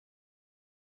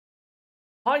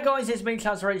Hi guys, it's me,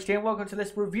 Charles Leclerc, and welcome to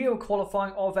this review of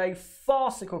qualifying of a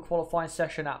farcical qualifying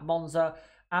session at Monza.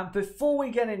 And before we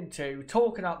get into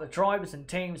talking about the drivers and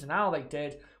teams and how they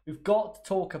did, we've got to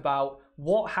talk about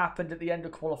what happened at the end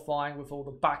of qualifying with all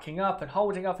the backing up and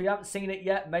holding up. If you haven't seen it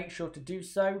yet, make sure to do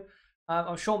so.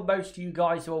 I'm sure most of you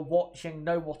guys who are watching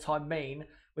know what I mean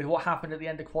with what happened at the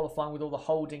end of qualifying with all the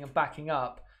holding and backing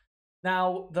up.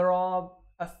 Now, there are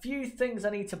a few things I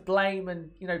need to blame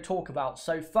and, talk about.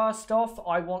 So first off,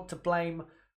 I want to blame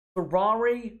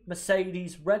Ferrari,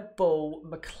 Mercedes, Red Bull,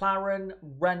 McLaren,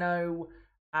 Renault,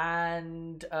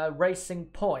 and Racing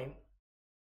Point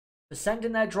for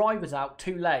sending their drivers out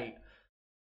too late.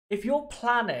 If you're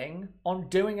planning on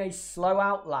doing a slow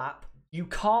out lap, you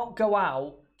can't go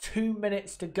out 2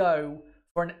 minutes to go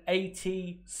for an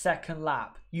 80-second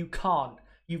lap. You can't.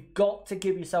 You've got to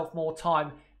give yourself more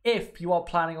time if you are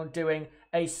planning on doing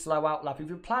a slow out lap. If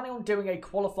you're planning on doing a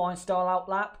qualifying style out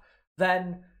lap,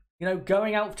 then,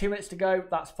 going out for 2 minutes to go,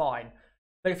 that's fine.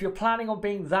 But if you're planning on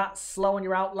being that slow on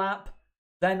your out lap,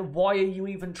 then why are you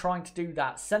even trying to do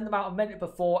that? Send them out a minute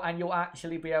before and you'll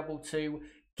actually be able to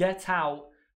get out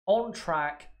on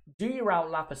track, do your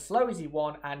out lap as slow as you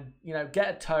want and,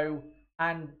 get a tow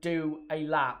and do a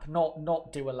lap,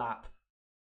 not do a lap.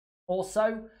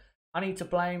 Also, I need to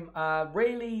blame,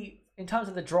 really, in terms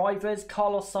of the drivers,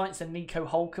 Carlos Sainz and Nico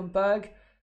Hülkenberg.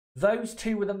 Those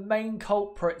two were the main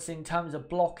culprits in terms of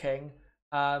blocking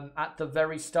at the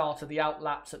very start of the out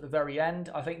laps at the very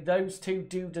end. I think those two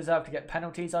do deserve to get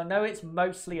penalties. I know it's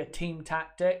mostly a team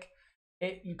tactic.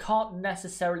 You can't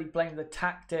necessarily blame the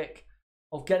tactic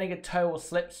of getting a tow or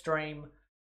slipstream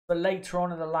for later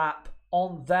on in the lap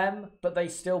on them, but they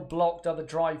still blocked other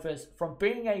drivers from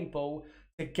being able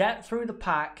to get through the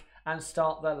pack and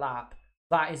start their lap.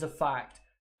 That is a fact.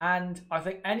 And I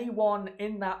think anyone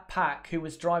in that pack who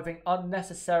was driving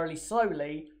unnecessarily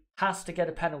slowly has to get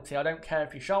a penalty. I don't care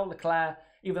if you're Charles Leclerc,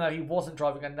 even though he wasn't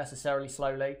driving unnecessarily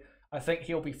slowly. I think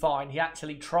he'll be fine. He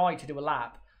actually tried to do a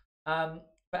lap.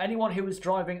 But anyone who was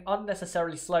driving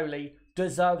unnecessarily slowly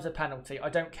deserves a penalty. I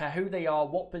don't care who they are,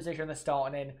 what position they're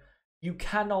starting in. You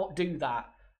cannot do that.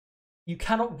 You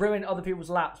cannot ruin other people's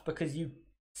laps because you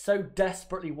so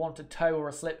desperately want a tow or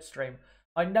a slipstream.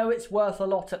 I know it's worth a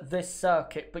lot at this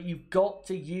circuit, but you've got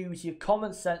to use your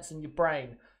common sense and your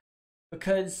brain.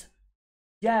 Because,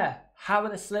 yeah,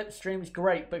 having a slipstream is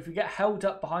great, but if you get held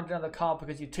up behind another car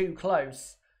because you're too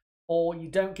close, or you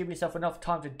don't give yourself enough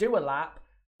time to do a lap,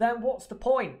 then what's the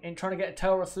point in trying to get a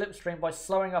tow or a slipstream by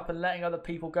slowing up and letting other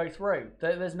people go through?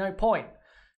 There's no point.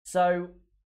 So,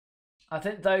 I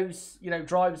think those,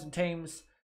 drivers and teams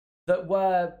that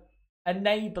were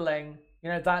enabling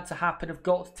that to happen have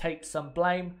got to take some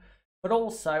blame. But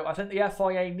also, I think the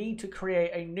FIA need to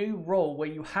create a new rule where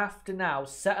you have to now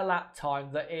set a lap time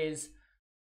that is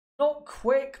not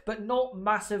quick, but not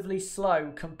massively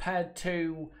slow compared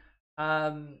to,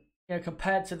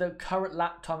 compared to the current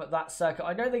lap time at that circuit.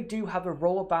 I know they do have a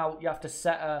rule about you have to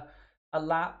set a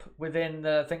lap within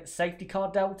the, I think, safety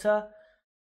car delta.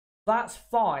 That's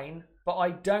fine, but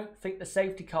I don't think the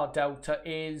safety car delta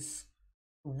is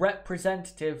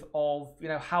representative of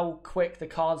how quick the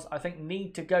cars I think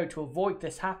need to go to avoid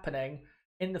this happening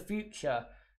in the future.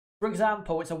 For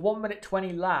example, it's a 1 minute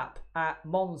 20 lap at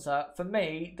Monza. For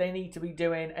me, they need to be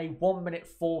doing a 1 minute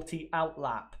 40 out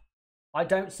lap. I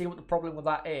don't see what the problem with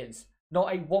that is.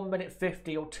 Not a 1 minute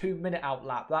 50 or 2 minute out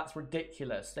lap. That's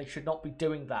ridiculous. They should not be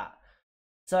doing that.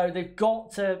 So they've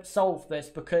got to solve this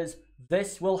because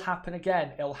this will happen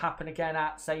again. It'll happen again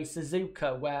at, say,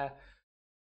 Suzuka, where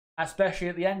especially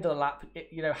at the end of the lap,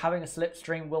 having a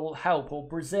slipstream will help. Or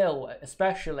Brazil,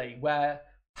 especially, where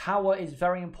power is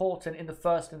very important in the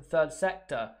first and third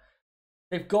sector.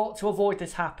 They've got to avoid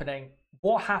this happening.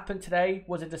 What happened today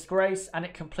was a disgrace, and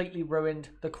it completely ruined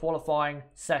the qualifying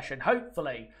session.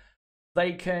 Hopefully,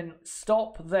 they can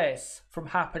stop this from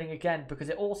happening again, because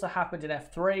it also happened in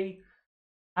F3,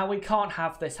 and we can't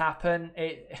have this happen.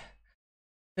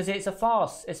 Because it's a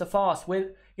farce. It's a farce.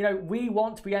 We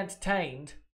want to be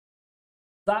entertained.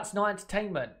 That's not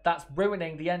entertainment. That's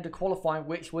ruining the end of qualifying,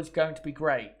 which was going to be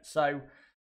great. So,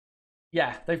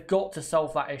 yeah, they've got to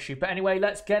solve that issue. But anyway,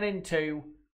 let's get into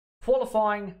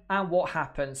qualifying and what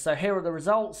happens. So here are the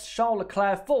results. Charles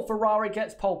Leclerc for Ferrari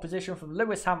gets pole position from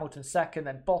Lewis Hamilton second,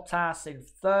 then Bottas in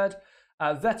third,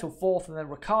 Vettel fourth, and then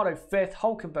Ricciardo fifth,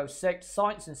 Hülkenberg sixth,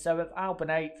 Sainz in seventh,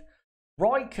 Albon eighth,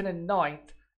 Raikkonen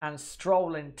ninth, and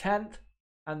Stroll in 10th.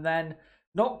 And then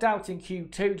knocked out in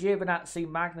Q2, Giovinazzi,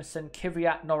 Magnussen,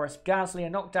 Kvyat, Norris, Gasly,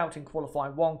 and knocked out in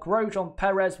qualifying 1, Grosjean,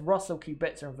 Perez, Russell,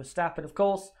 Kubica, and Verstappen. Of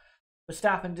course,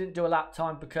 Verstappen didn't do a lap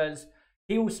time because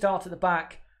he will start at the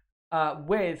back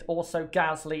with also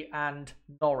Gasly and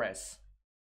Norris.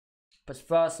 But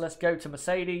first, let's go to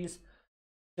Mercedes.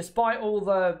 Despite all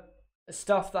the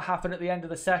stuff that happened at the end of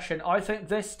the session, I think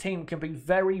this team can be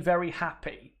very, very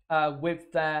happy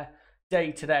with their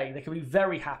day today. They can be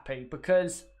very happy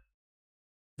because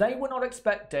they were not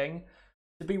expecting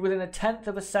to be within a tenth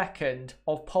of a second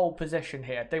of pole position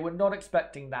here. They were not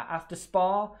expecting that. After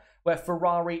Spa, where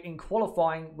Ferrari in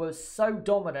qualifying was so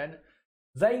dominant,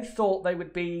 they thought they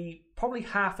would be probably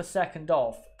half a second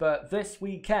off. But this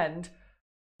weekend,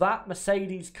 that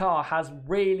Mercedes car has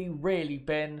really, really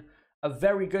been a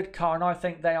very good car. And I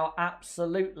think they are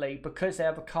absolutely, because they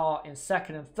have a car in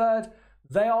second and third,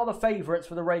 they are the favourites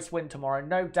for the race win tomorrow.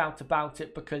 No doubt about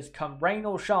it, because come rain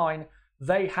or shine,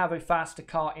 they have a faster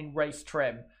car in race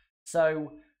trim.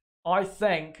 So I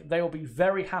think they will be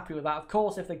very happy with that. Of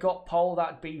course, if they got pole,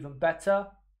 that would be even better.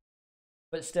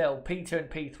 But still, P2 and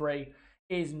P3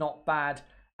 is not bad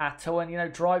at all. And, you know,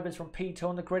 drivers from P2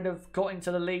 on the grid have got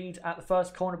into the lead at the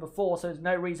first corner before, so there's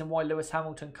no reason why Lewis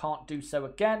Hamilton can't do so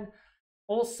again.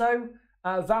 Also,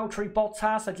 Valtteri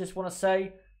Bottas, I just want to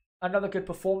say, another good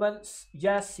performance.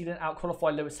 Yes, he didn't out-qualify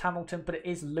Lewis Hamilton, but it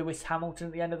is Lewis Hamilton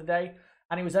at the end of the day.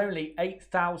 And he was only 8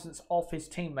 thousandths off his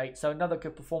teammate. So another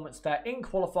good performance there in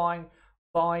qualifying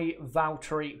by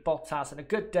Valtteri Bottas. And a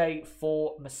good day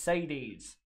for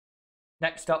Mercedes.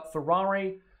 Next up,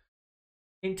 Ferrari.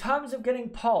 In terms of getting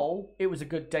pole, it was a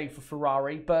good day for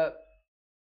Ferrari. But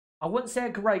I wouldn't say a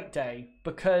great day,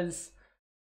 because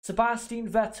Sebastian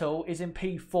Vettel is in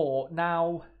P4.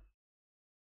 Now,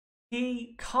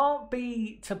 he can't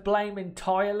be to blame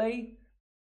entirely.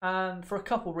 And for a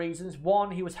couple reasons. One,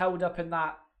 he was held up in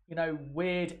that, you know,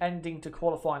 weird ending to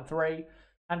qualifying 3.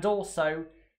 And also,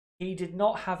 he did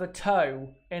not have a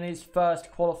toe in his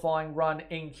first qualifying run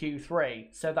in Q3.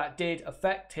 So that did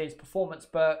affect his performance.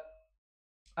 But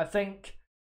I think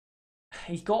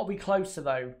he's got to be closer,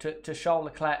 though, to Charles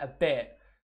Leclerc a bit.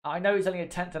 I know he's only a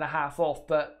tenth and a half off,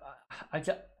 but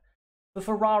for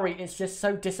Ferrari, it's just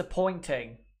so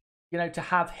disappointing, you know, to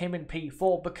have him in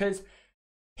P4, because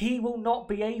he will not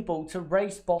be able to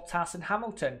race Bottas and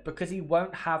Hamilton because he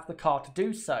won't have the car to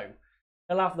do so.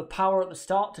 He'll have the power at the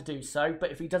start to do so,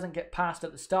 but if he doesn't get past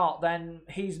at the start, then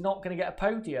he's not going to get a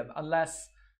podium unless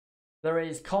there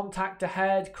is contact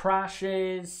ahead,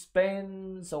 crashes,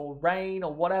 spins, or rain,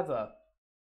 or whatever.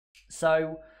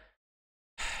 So,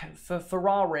 for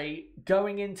Ferrari,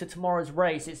 going into tomorrow's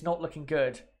race, it's not looking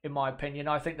good, in my opinion.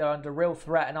 I think they're under real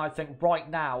threat, and I think right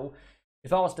now,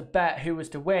 if I was to bet who was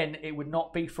to win, it would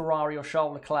not be Ferrari or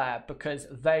Charles Leclerc, because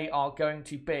they are going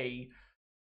to be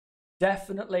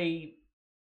definitely,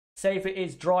 say if it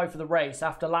is drive for the race,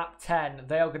 after lap 10,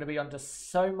 they are going to be under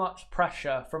so much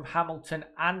pressure from Hamilton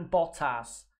and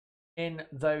Bottas in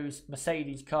those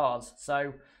Mercedes cars.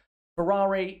 So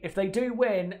Ferrari, if they do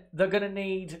win, they're going to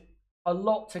need a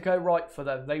lot to go right for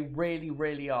them. They really,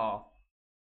 really are.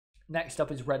 Next up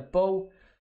is Red Bull.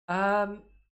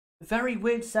 Very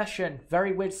weird session.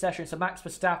 Very weird session. So Max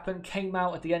Verstappen came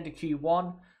out at the end of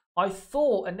Q1. I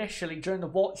thought initially during the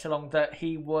watch along that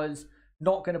he was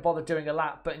not going to bother doing a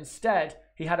lap, but instead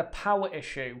he had a power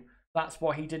issue. That's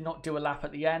why he did not do a lap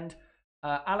at the end.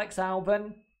 Alex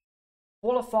Albon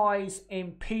qualifies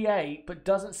in P8 but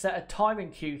doesn't set a time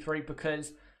in Q3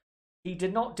 because he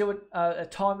did not do a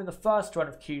time in the first run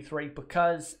of Q3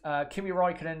 because Kimi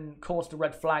Räikkönen caused a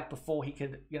red flag before he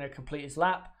could, you know, complete his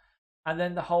lap. And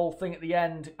then the whole thing at the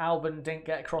end, Albon didn't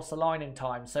get across the line in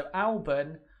time. So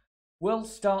Albon will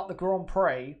start the Grand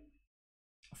Prix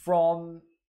from,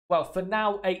 well, for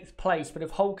now, 8th place. But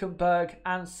if Hülkenberg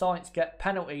and Sainz get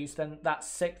penalties, then that's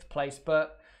 6th place.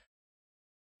 But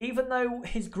even though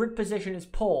his grid position is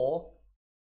poor,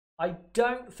 I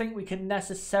don't think we can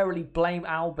necessarily blame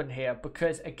Albon here.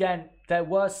 Because, again, there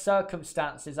were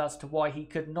circumstances as to why he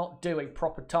could not do a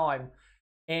proper time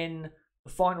in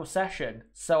the final session.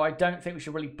 So I don't think we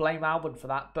should really blame Albon for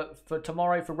that. But for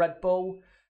tomorrow for Red Bull,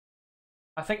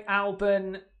 I think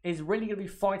Albon is really going to be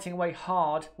fighting away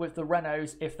hard with the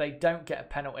Renaults if they don't get a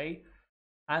penalty.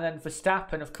 And then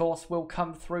Verstappen, of course, will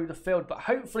come through the field. But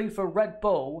hopefully for Red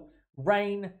Bull,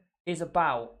 rain is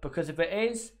about. Because if it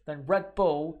is, then Red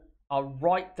Bull are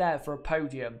right there for a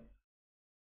podium.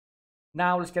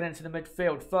 Now let's get into the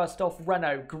midfield. First off,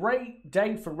 Renault. Great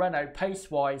day for Renault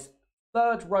pace-wise.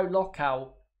 3rd row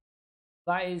lockout.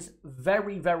 That is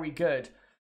very, very good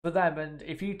for them. And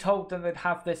if you told them they'd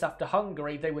have this after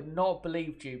Hungary, they would not have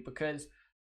believed you, because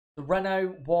the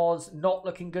Renault was not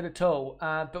looking good at all.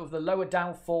 But with the lower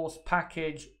downforce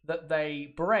package that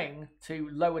they bring to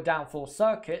lower downforce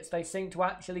circuits, they seem to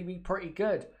actually be pretty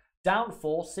good.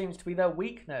 Downforce seems to be their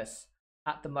weakness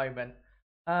at the moment.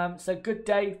 So good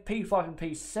day, P5 and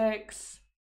P6.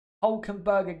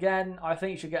 Hulkenberg again, I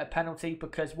think he should get a penalty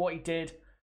because what he did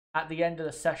at the end of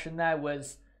the session there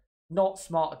was not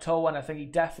smart at all, and I think he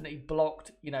definitely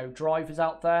blocked, drivers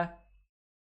out there.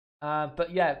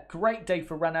 But yeah, great day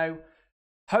for Renault.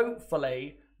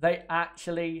 Hopefully, they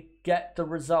actually get the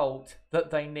result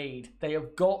that they need. They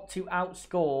have got to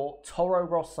outscore Toro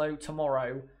Rosso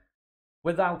tomorrow,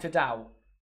 without a doubt.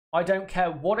 I don't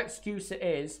care what excuse it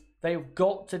is. They've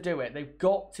got to do it. They've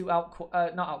got to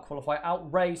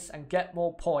outrace and get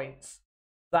more points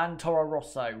than Toro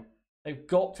Rosso. They've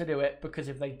got to do it because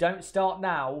if they don't start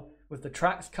now, with the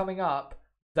tracks coming up,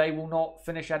 they will not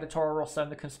finish ahead of Toro Rosso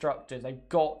and the Constructors. They've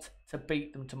got to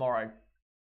beat them tomorrow.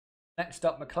 Next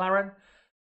up, McLaren.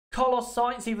 Carlos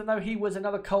Sainz, even though he was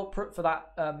another culprit for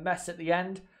that mess at the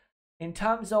end, in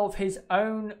terms of his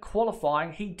own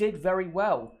qualifying, he did very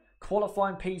well.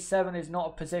 Qualifying P7 is not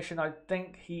a position I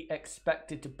think he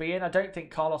expected to be in. I don't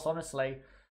think Carlos, honestly,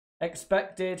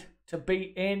 expected to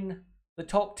be in the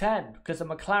top 10 because the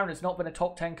McLaren has not been a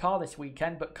top 10 car this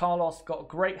weekend, but Carlos got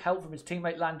great help from his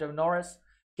teammate Lando Norris,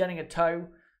 getting a tow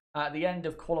at the end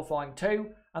of qualifying 2,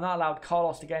 and that allowed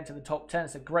Carlos to get into the top 10.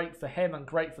 So great for him and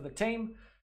great for the team.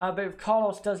 But if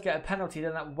Carlos does get a penalty,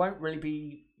 then that won't really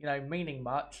be, meaning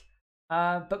much.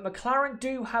 But McLaren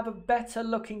do have a better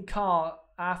looking car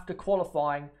after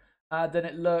qualifying than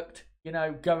it looked,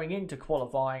 going into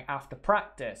qualifying after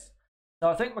practice. So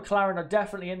I think McLaren are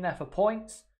definitely in there for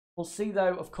points. We'll see,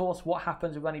 though, of course, what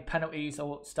happens with any penalties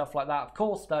or stuff like that. Of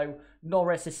course, though,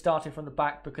 Norris is starting from the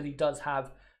back because he does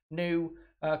have new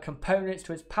components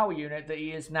to his power unit that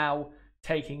he is now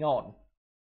taking on.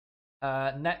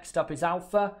 Next up is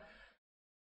Alpha.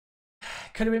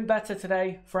 Could have been better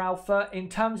today for Alpha. In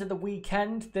terms of the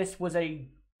weekend, this was a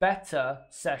better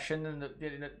session than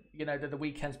the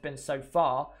weekend's been so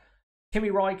far. Kimi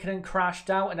Raikkonen crashed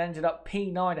out and ended up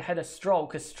P9 ahead of Stroll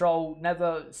because Stroll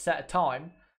never set a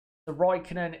time. So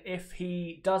Raikkonen, if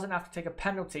he doesn't have to take a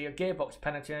penalty, a gearbox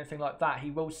penalty or anything like that, he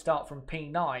will start from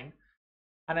P9.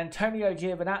 And Antonio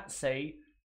Giovinazzi,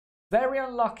 very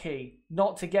unlucky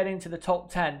not to get into the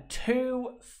top 10.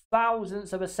 2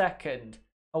 thousandths of a second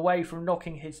away from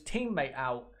knocking his teammate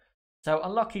out. So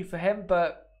unlucky for him,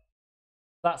 but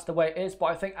that's the way it is. But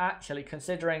I think actually,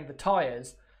 considering the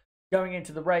tyres going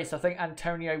into the race, I think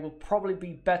Antonio will probably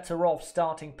be better off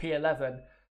starting P11.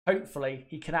 Hopefully,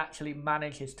 he can actually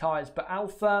manage his tyres. But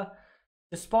Alpha,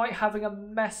 despite having a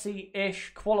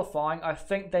messy-ish qualifying, I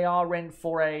think they are in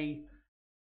for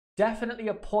definitely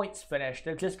a points finish.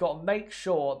 They've just got to make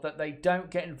sure that they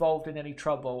don't get involved in any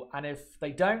trouble. And if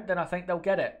they don't, then I think they'll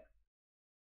get it.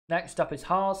 Next up is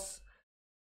Haas.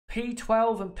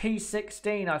 P12 and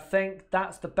P16, I think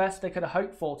that's the best they could have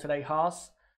hoped for today, Haas.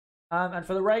 And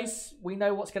for the race, we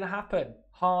know what's going to happen.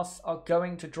 Haas are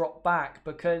going to drop back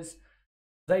because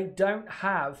they don't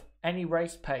have any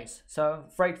race pace. So I'm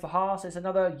afraid for Haas, it's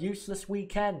another useless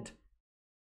weekend.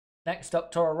 Next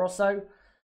up, Toro Rosso.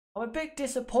 I'm a bit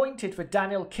disappointed for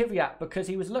Daniel Kvyat because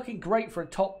he was looking great for a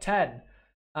top 10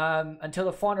 until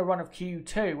the final run of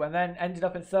Q2 and then ended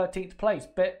up in 13th place.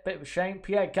 Bit of a shame.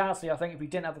 Pierre Gasly, I think if he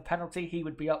didn't have a penalty, he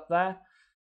would be up there.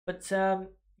 But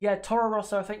yeah, Toro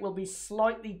Rosso, I think, will be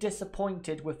slightly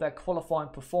disappointed with their qualifying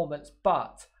performance.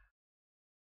 But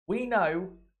we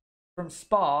know from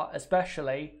Spa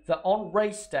especially that on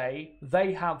race day,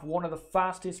 they have one of the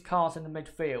fastest cars in the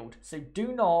midfield. So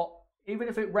do not, even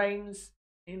if it rains,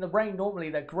 in the rain normally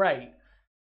they're great,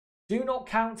 do not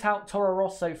count out Toro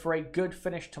Rosso for a good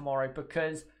finish tomorrow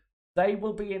because they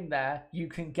will be in there, you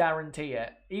can guarantee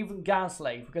it. Even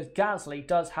Gasly, because Gasly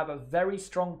does have a very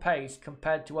strong pace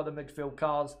compared to other midfield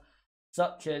cars,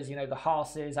 such as, the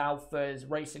Haas's, Alphas,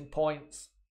 Racing Points.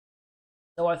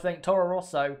 So I think Toro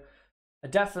Rosso are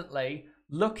definitely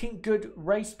looking good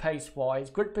race pace-wise.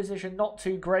 Grid position, not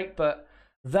too great, but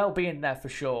they'll be in there for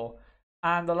sure.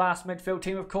 And the last midfield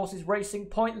team, of course, is Racing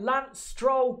Point. Lance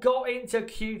Stroll got into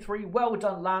Q3. Well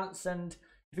done, Lance. And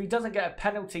if he doesn't get a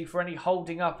penalty for any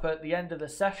holding up at the end of the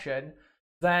session,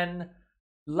 then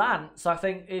Lance, I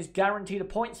think, is guaranteed a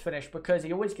points finish because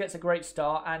he always gets a great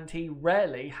start and he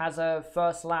rarely has a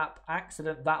first lap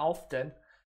accident that often.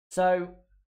 So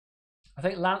I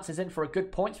think Lance is in for a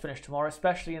good points finish tomorrow,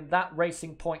 especially in that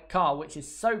Racing Point car, which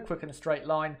is so quick in a straight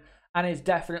line and is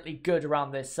definitely good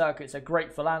around this circuit. So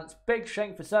great for Lance. Big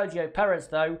shame for Sergio Perez,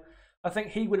 though. I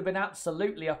think he would have been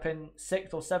absolutely up in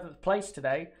 6th or 7th place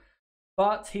today.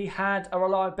 But he had a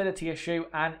reliability issue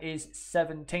and is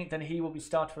 17th. And he will be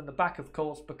starting from the back, of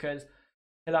course, because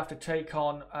he'll have to take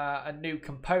on a new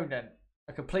component.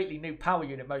 A completely new power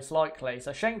unit, most likely.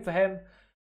 So shame for him.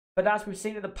 But as we've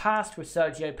seen in the past with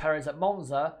Sergio Perez at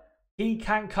Monza, he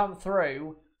can come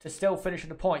through to still finish in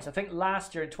the points. I think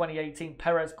last year in 2018,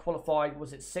 Perez qualified,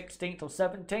 was it 16th or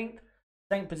 17th?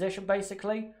 Same position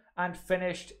basically, and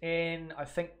finished in, I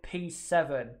think,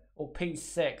 P7 or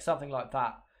P6, something like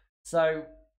that. So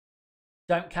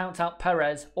don't count out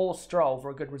Perez or Stroll for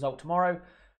a good result tomorrow.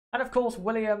 And of course,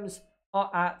 Williams are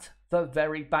at the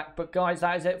very back. But guys,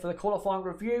 that is it for the qualifying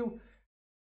review.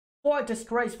 Quite a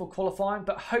disgraceful qualifying,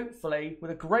 but hopefully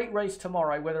with a great race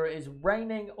tomorrow, whether it is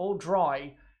raining or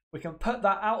dry, we can put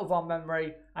that out of our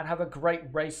memory and have a great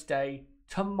race day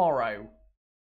tomorrow.